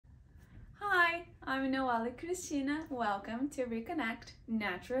I'm Noelle Cristina. Welcome to Reconnect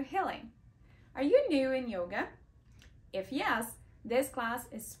Natural Healing. Are you new in yoga? If yes, this class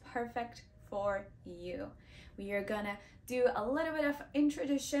is perfect for you. We are gonna do a little bit of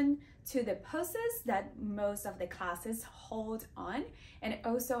introduction to the poses that most of the classes hold on, and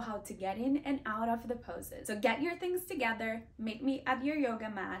also how to get in and out of the poses. So get your things together, meet me at your yoga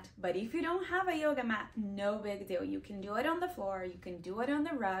mat. But if you don't have a yoga mat, no big deal. You can do it on the floor, you can do it on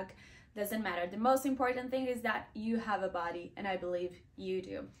the rug, doesn't matter. The most important thing is that you have a body, and I believe you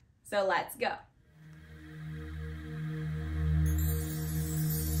do. So let's go.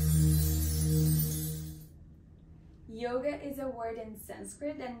 Yoga is a word in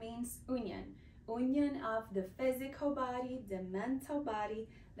Sanskrit that means union. Union of the physical body, the mental body,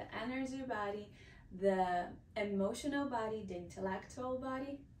 the energy body, the emotional body, the intellectual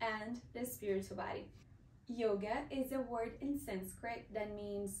body, and the spiritual body. Yoga is a word in Sanskrit that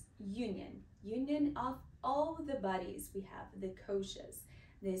means union. Union of all the bodies we have, the koshas,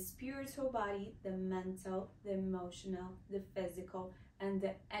 the spiritual body, the mental, the emotional, the physical, and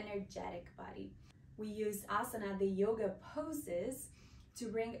the energetic body. We use asana, the yoga poses, to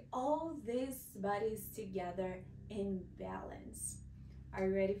bring all these bodies together in balance. Are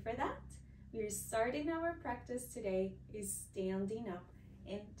you ready for that? We're starting our practice today is standing up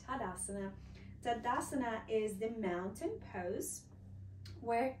in Tadasana. Tadasana is the mountain pose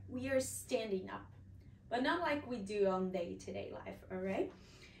where we are standing up, but not like we do on day-to-day life, all right?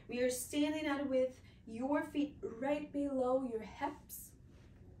 We are standing up with your feet right below your hips,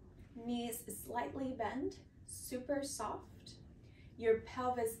 knees slightly bent, super soft. Your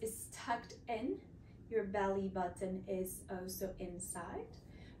pelvis is tucked in. Your belly button is also inside.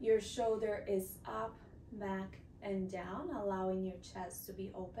 Your shoulder is up, back, and down, allowing your chest to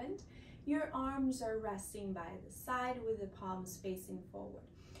be opened. Your arms are resting by the side with the palms facing forward.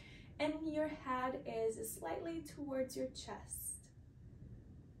 And your head is slightly towards your chest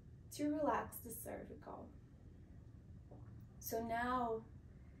to relax the cervical. So now,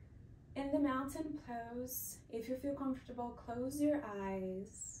 in the mountain pose, if you feel comfortable, close your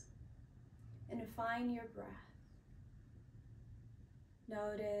eyes and find your breath.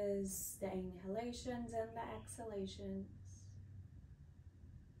 Notice the inhalations and the exhalations.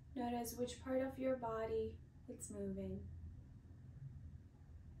 Notice which part of your body it's moving.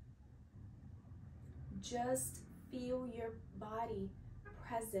 Just feel your body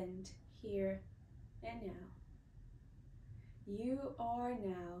present here and now. You are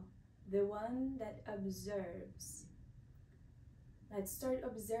now the one that observes. Let's start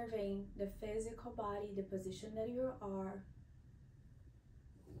observing the physical body, the position that you are,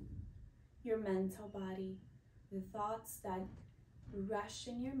 your mental body, the thoughts that rush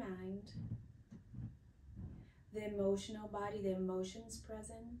in your mind, the emotional body, the emotions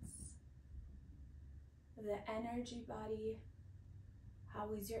presence, the energy body. How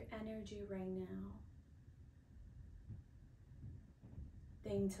is your energy right now? The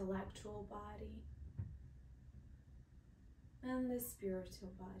intellectual body, and the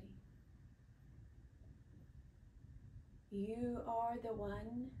spiritual body. You are the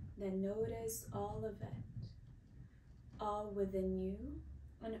one that notices all of it, all within you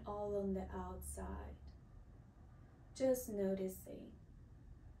and all on the outside. Just noticing.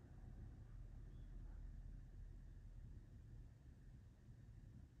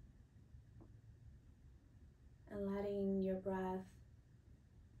 And letting your breath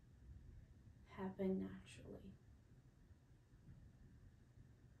happen naturally.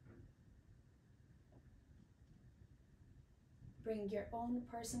 Bring your own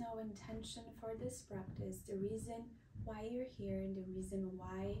personal intention for this practice, the reason why you're here and the reason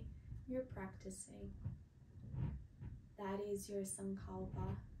why you're practicing. That is your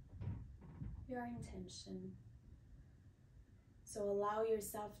sankalpa, your intention. So allow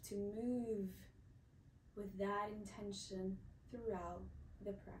yourself to move with that intention throughout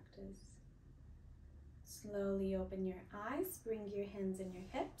the practice. Slowly open your eyes, bring your hands in your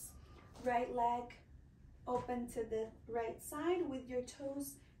hips, right leg open to the right side with your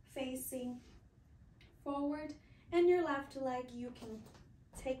toes facing forward, and your left leg you can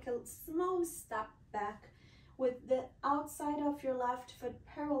take a small step back with the outside of your left foot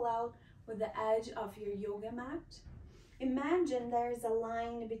parallel with the edge of your yoga mat. Imagine there's a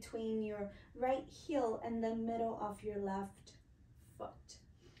line between your right heel and the middle of your left foot.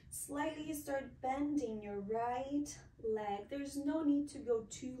 Slightly start bending your right leg. There's no need to go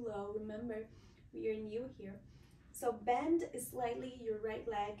too low. Remember, we are new here. So bend slightly your right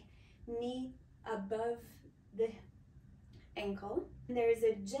leg, knee above the ankle. There is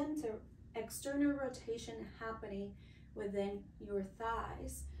a gentle external rotation happening within your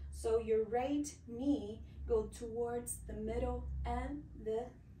thighs. So your right knee go towards the middle and the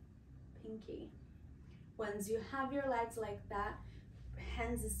pinky. Once you have your legs like that,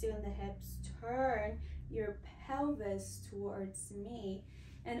 hands still in the hips, turn your pelvis towards me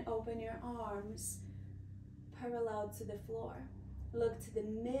and open your arms parallel to the floor. Look to the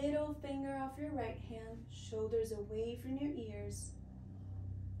middle finger of your right hand, shoulders away from your ears.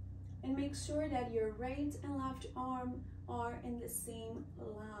 And make sure that your right and left arm are in the same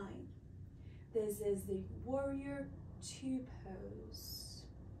line. This is the Warrior 2 pose.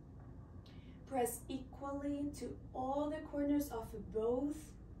 Press equally to all the corners of both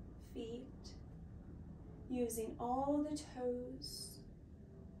feet, using all the toes,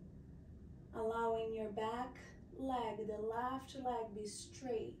 allowing your back leg, the left leg, be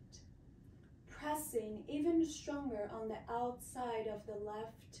straight, pressing even stronger on the outside of the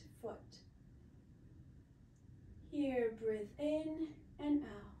left foot. Here, breathe in and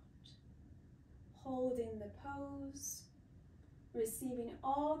out, holding the pose, receiving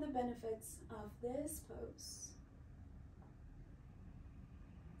all the benefits of this pose.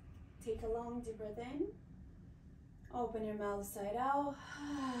 Take a long deep breath in, open your mouth side out.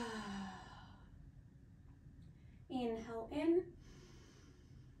 Inhale in,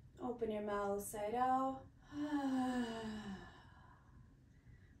 open your mouth side out.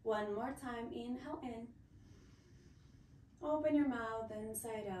 One more time, inhale in, open your mouth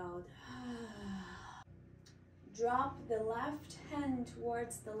inside out. Drop the left hand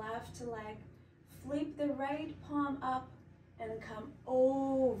towards the left leg, flip the right palm up and come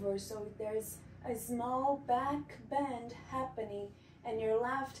over, so there's a small back bend happening and your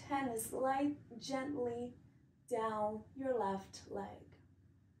left hand is slide gently down your left leg.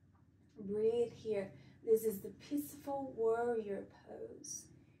 Breathe here. This is the peaceful warrior pose.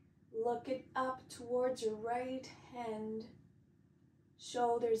 Look it up towards your right hand,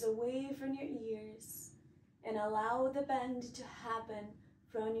 shoulders away from your ears, and allow the bend to happen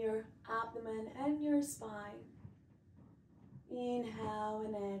from your abdomen and your spine. Inhale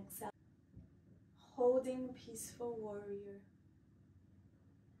and exhale, holding peaceful warrior.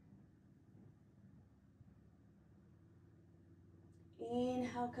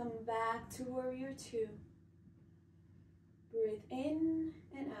 Inhale, come back to Warrior 2. Breathe in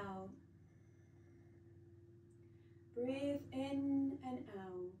and out. Breathe in and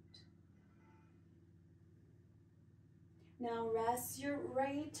out. Now rest your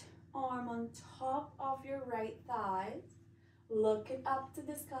right arm on top of your right thigh. Look it up to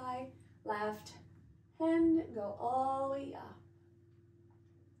the sky. Left hand, go all the way up.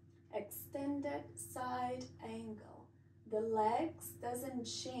 Extended side angle. The legs doesn't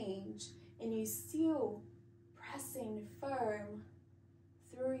change and you still pressing firm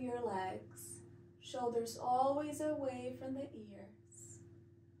through your legs. Shoulders always away from the ears.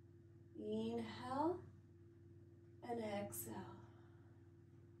 Inhale and exhale.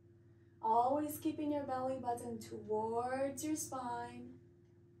 Always keeping your belly button towards your spine.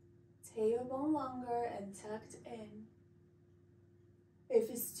 Tailbone longer and tucked in. If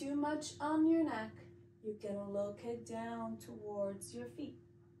it's too much on your neck, you can look it down towards your feet.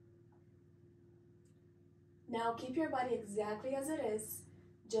 Now keep your body exactly as it is.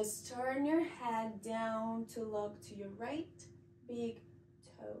 Just turn your head down to look to your right big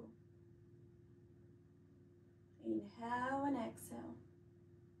toe. Inhale and exhale.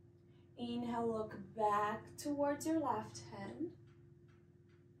 Inhale, look back towards your left hand.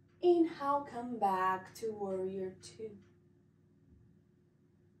 Inhale, come back to Warrior 2.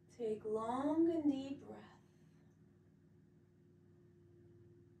 Take long and deep breath.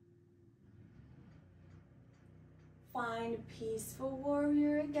 Find peaceful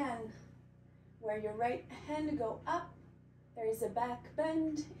warrior again, where your right hand go up. There is a back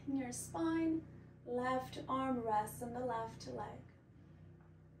bend in your spine. Left arm rests on the left leg.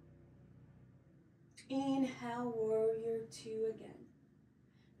 Inhale, Warrior 2 again.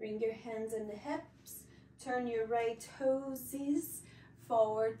 Bring your hands on the hips. Turn your right toes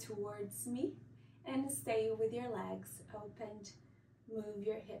forward towards me and stay with your legs opened. Move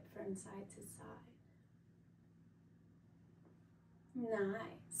your hip from side to side.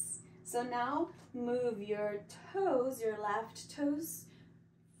 Nice. So now move your toes, your left toes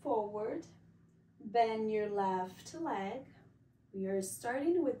forward. Bend your left leg. You're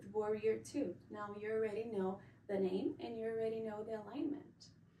starting with Warrior 2. Now you already know the name and you already know the alignment.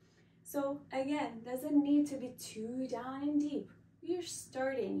 So again, doesn't need to be too down and deep. You're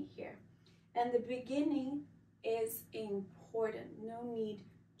starting here. And the beginning is important. No need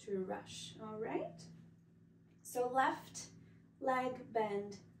to rush, all right? So left leg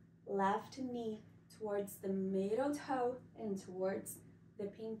bend, left knee towards the middle toe and towards the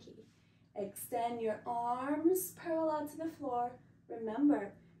pinky. Extend your arms parallel to the floor.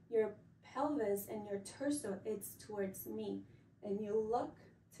 Remember, your pelvis and your torso is towards me, and you look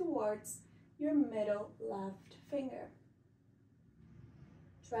towards your middle left finger.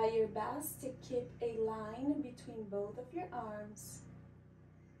 Try your best to keep a line between both of your arms.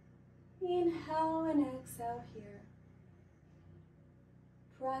 Inhale and exhale here.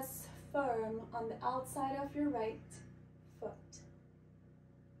 Press firm on the outside of your right foot.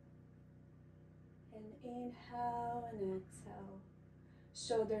 And inhale and exhale.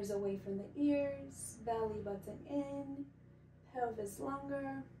 Shoulders away from the ears, belly button in, pelvis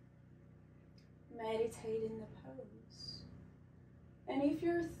longer. Meditate in the pose. And if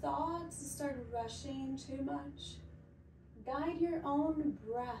your thoughts start rushing too much, guide your own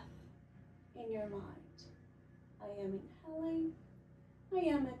breath in your mind. I am inhaling, I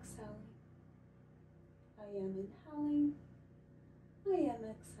am exhaling. I am inhaling, I am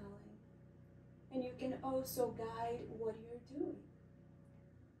exhaling. And you can also guide what you're doing.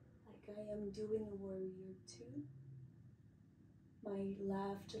 Like I am doing Worrior 2. My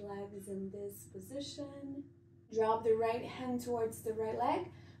left leg is in this position. Drop the right hand towards the right leg.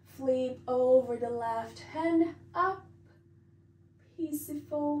 Flip over the left hand up.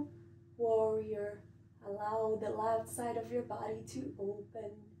 Peaceful Worrior. Allow the left side of your body to open,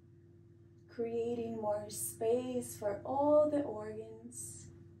 creating more space for all the organs.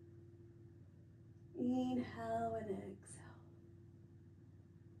 Inhale and exhale.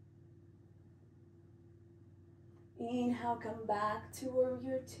 Inhale, come back to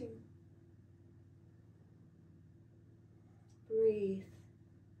Worrior 2. Breathe.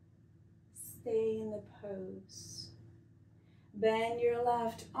 Stay in the pose. Bend your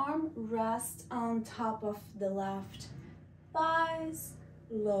left arm, rest on top of the left thighs.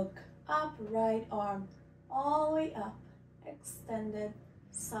 Look up, right arm all the way up. Extended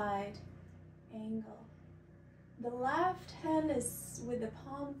side angle. The left hand is with the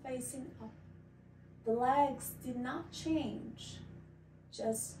palm facing up. The legs did not change,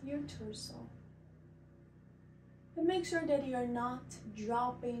 just your torso. But make sure that you're not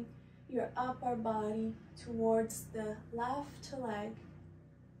dropping your upper body towards the left leg.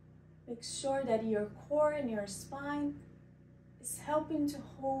 Make sure that your core and your spine is helping to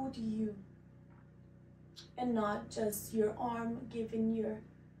hold you and not just your arm giving your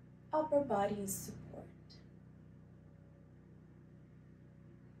upper body support.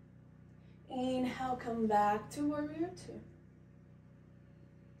 Inhale, come back to Worrior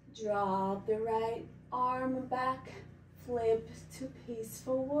 2. Drop the right arm back, flip to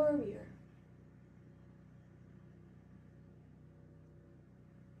Peaceful Worrior.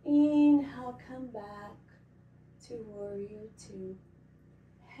 Inhale, come back to Worrior 2.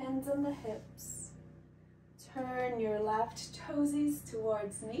 Hands on the hips. Turn your left toesies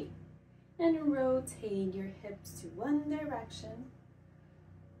towards me and rotate your hips to one direction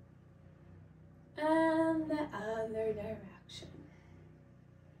and the other direction.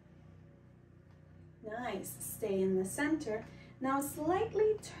 Nice, stay in the center. Now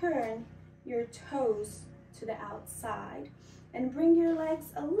slightly turn your toes to the outside and bring your legs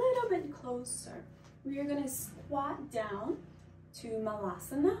a little bit closer. We are gonna squat down to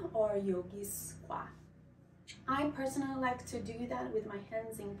Malasana or Yogi squat. I personally like to do that with my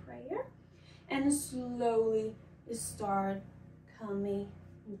hands in prayer and slowly start coming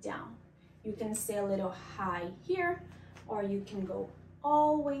down. You can stay a little high here or you can go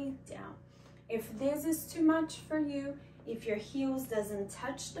all the way down. If this is too much for you, if your heels doesn't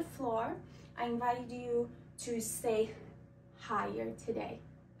touch the floor, I invite you to stay higher today,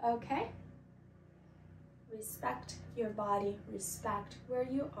 okay? Respect your body, respect where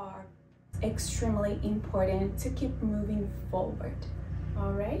you are. It's extremely important to keep moving forward,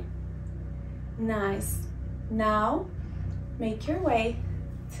 all right? Nice. Now, make your way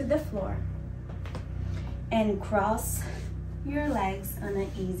to the floor and cross your legs on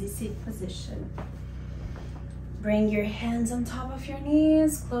an easy seat position. Bring your hands on top of your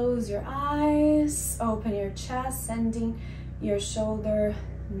knees, close your eyes, open your chest, sending your shoulder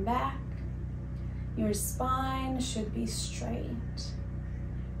back. Your spine should be straight.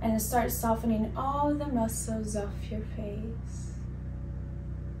 And start softening all the muscles of your face.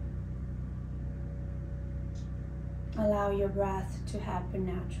 Allow your breath to happen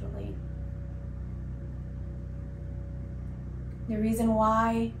naturally. The reason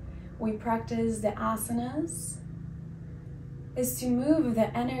why we practice the asanas is to move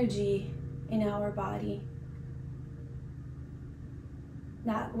the energy in our body.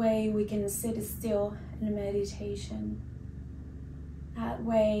 That way we can sit still in meditation. That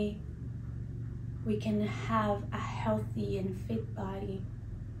way we can have a healthy and fit body.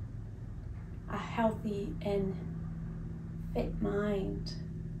 healthy and fit mind,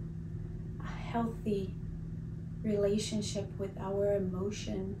 a healthy relationship with our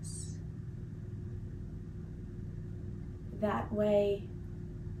emotions. That way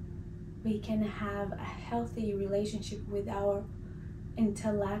we can have a healthy relationship with our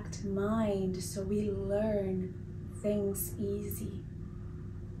intellect mind, so we learn things easy.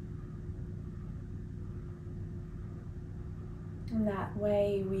 And that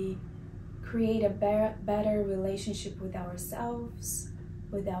way we create a better relationship with ourselves,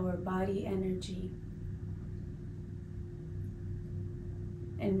 with our body energy.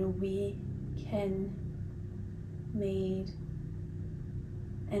 And we can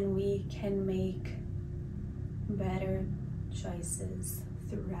make better choices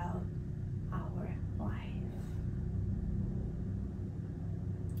throughout our life.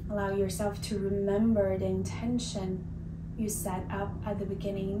 Allow yourself to remember the intention you set up at the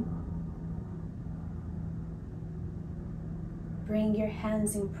beginning. Bring your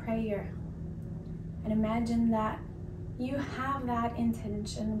hands in prayer and imagine that you have that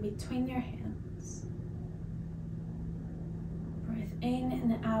intention between your hands. Breathe in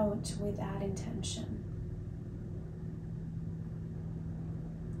and out with that intention.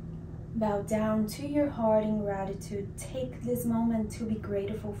 Bow down to your heart in gratitude. Take this moment to be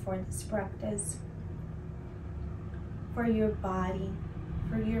grateful for this practice, for your body,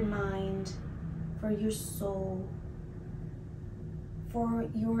 for your mind, for your soul, for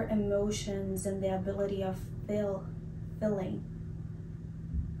your emotions and the ability of feeling.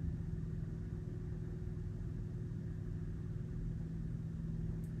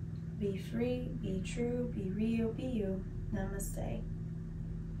 Be free, be true, be real, be you. Namaste.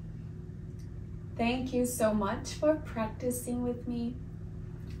 Thank you so much for practicing with me.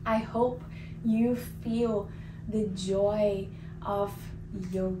 I hope you feel the joy of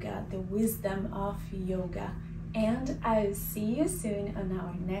yoga, the wisdom of yoga. And I'll see you soon on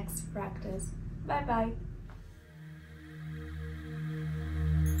our next practice. Bye bye.